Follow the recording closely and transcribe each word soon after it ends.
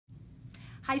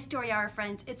Hi Story Hour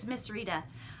friends, it's Miss Rita.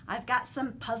 I've got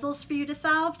some puzzles for you to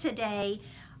solve today.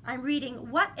 I'm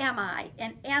reading What Am I?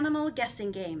 An Animal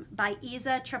Guessing Game by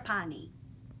Trapani.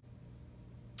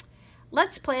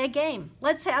 Let's play a game.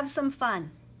 Let's have some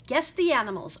fun. Guess the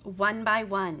animals one by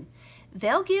one.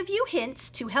 They'll give you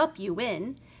hints to help you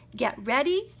win. Get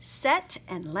ready, set,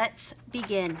 and let's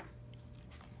begin.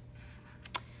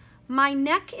 My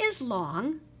neck is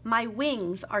long, my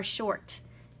wings are short.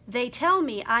 They tell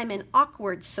me I'm an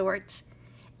awkward sort.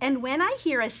 And when I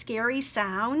hear a scary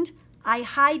sound, I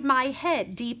hide my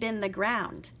head deep in the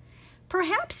ground.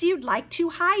 Perhaps you'd like to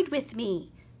hide with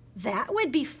me. That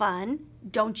would be fun,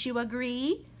 don't you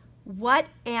agree? What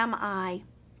am I?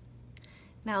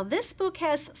 Now this book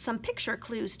has some picture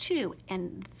clues too,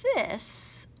 and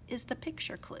this is the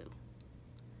picture clue.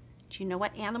 Do you know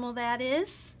what animal that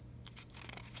is?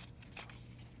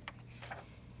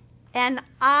 An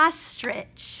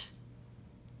ostrich.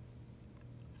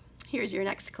 Here's your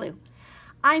next clue.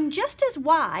 I'm just as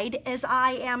wide as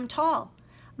I am tall.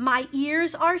 My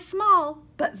ears are small,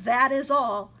 but that is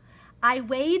all. I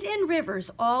wade in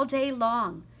rivers all day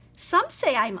long. Some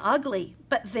say I'm ugly,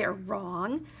 but they're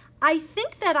wrong. I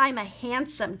think that I'm a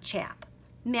handsome chap.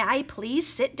 May I please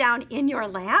sit down in your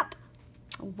lap?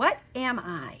 What am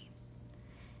I?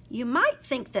 You might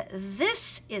think that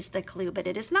this is the clue, but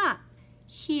it is not.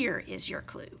 Here is your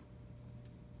clue.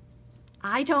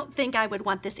 I don't think I would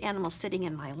want this animal sitting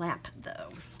in my lap, though.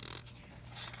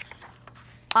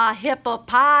 A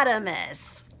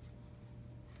hippopotamus.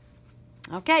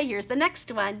 Okay, here's the next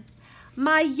one.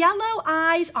 My yellow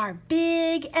eyes are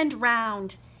big and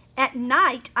round. At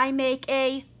night, I make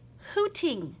a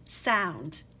hooting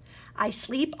sound. I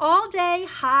sleep all day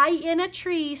high in a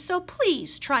tree, so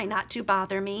please try not to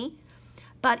bother me.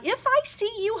 But if I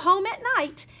see you home at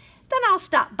night, then I'll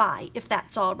stop by if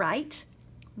that's all right.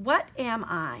 What am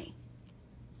I?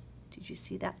 Did you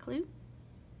see that clue?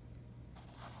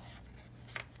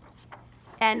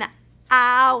 An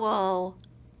owl.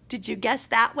 Did you guess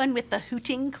that one with the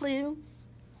hooting clue?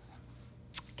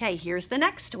 Okay, here's the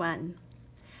next one.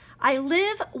 I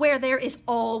live where there is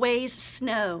always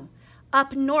snow,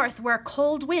 up north where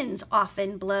cold winds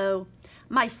often blow.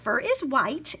 My fur is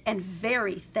white and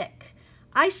very thick.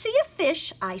 I see a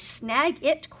fish, I snag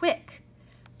it quick.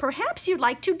 Perhaps you'd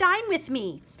like to dine with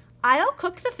me. I'll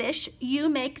cook the fish, you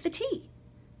make the tea.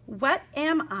 What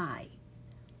am I?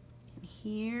 And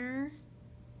here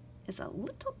is a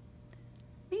little,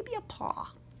 maybe a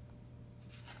paw.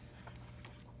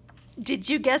 Did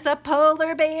you guess a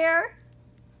polar bear?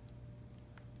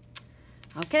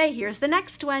 Okay, here's the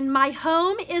next one. My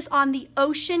home is on the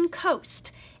ocean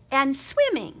coast, and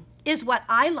swimming is what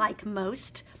I like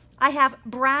most. I have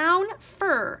brown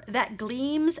fur that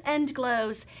gleams and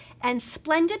glows, and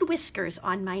splendid whiskers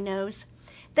on my nose.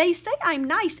 They say I'm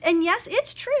nice, and yes,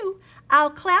 it's true.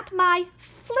 I'll clap my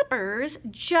flippers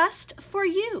just for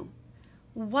you.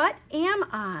 What am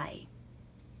I?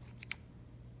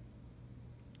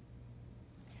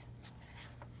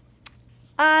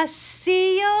 A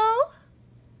seal?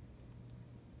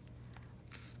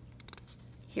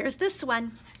 Here's this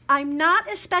one. I'm not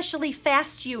especially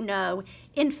fast, you know.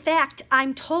 In fact,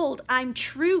 I'm told I'm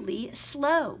truly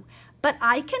slow. But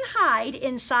I can hide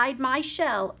inside my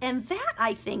shell, and that,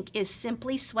 I think, is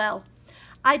simply swell.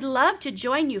 I'd love to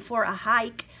join you for a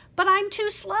hike, but I'm too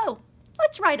slow.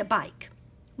 Let's ride a bike.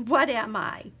 What am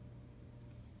I?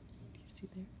 You see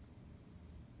there?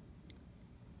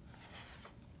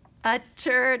 A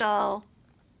turtle.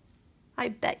 I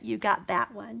bet you got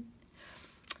that one.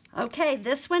 Okay,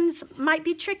 this one might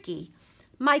be tricky.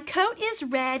 My coat is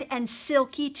red and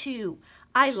silky too.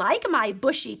 I like my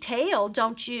bushy tail,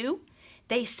 don't you?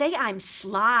 They say I'm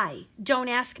sly. Don't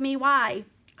ask me why.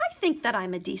 I think that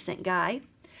I'm a decent guy.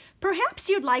 Perhaps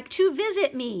you'd like to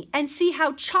visit me and see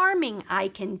how charming I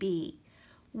can be.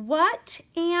 What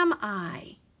am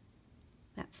I?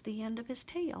 That's the end of his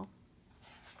tail.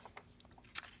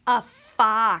 A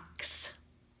fox.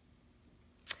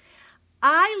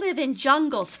 I live in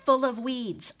jungles full of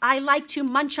weeds. I like to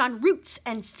munch on roots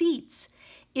and seeds.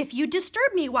 If you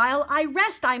disturb me while I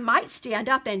rest, I might stand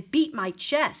up and beat my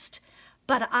chest.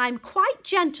 But I'm quite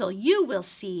gentle, you will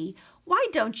see. Why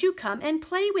don't you come and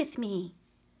play with me?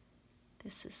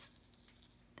 This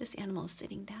animal is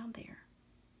sitting down there.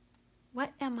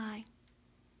 What am I?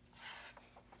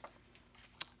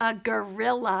 A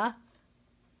gorilla.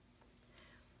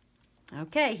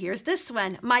 Okay, here's this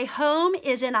one. My home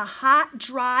is in a hot,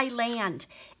 dry land,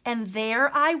 and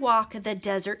there I walk the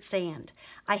desert sand.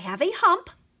 I have a hump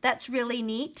that's really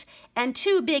neat, and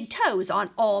 2 big toes on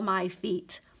all my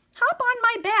feet. Hop on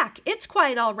my back, it's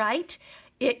quite all right.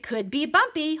 It could be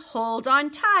bumpy. Hold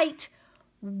on tight.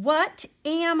 What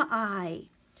am I?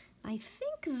 I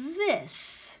think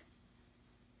this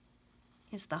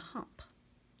is the hump.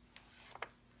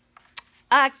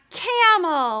 A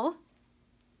camel.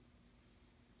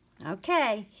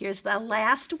 Okay, here's the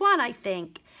last one, I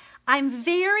think. I'm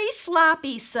very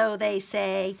sloppy, so they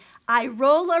say. I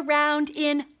roll around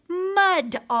in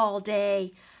mud all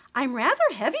day. I'm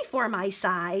rather heavy for my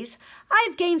size.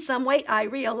 I've gained some weight, I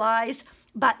realize.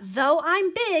 But though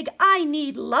I'm big, I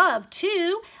need love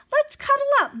too. Let's cuddle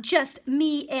up, just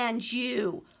me and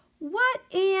you. What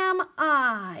am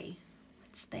I?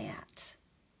 What's that?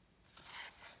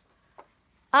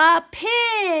 A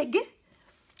pig.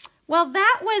 Well,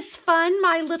 that was fun,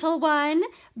 my little one.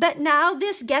 But now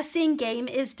this guessing game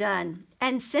is done.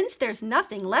 And since there's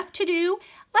nothing left to do,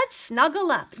 let's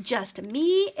snuggle up, just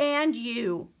me and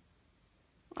you.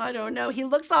 I don't know, he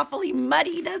looks awfully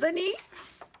muddy, doesn't he?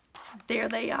 There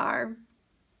they are.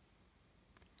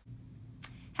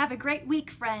 Have a great week,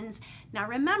 friends. Now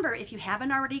remember, if you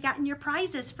haven't already gotten your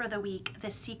prizes for the week,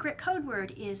 the secret code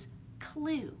word is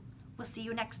CLUE. We'll see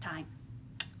you next time.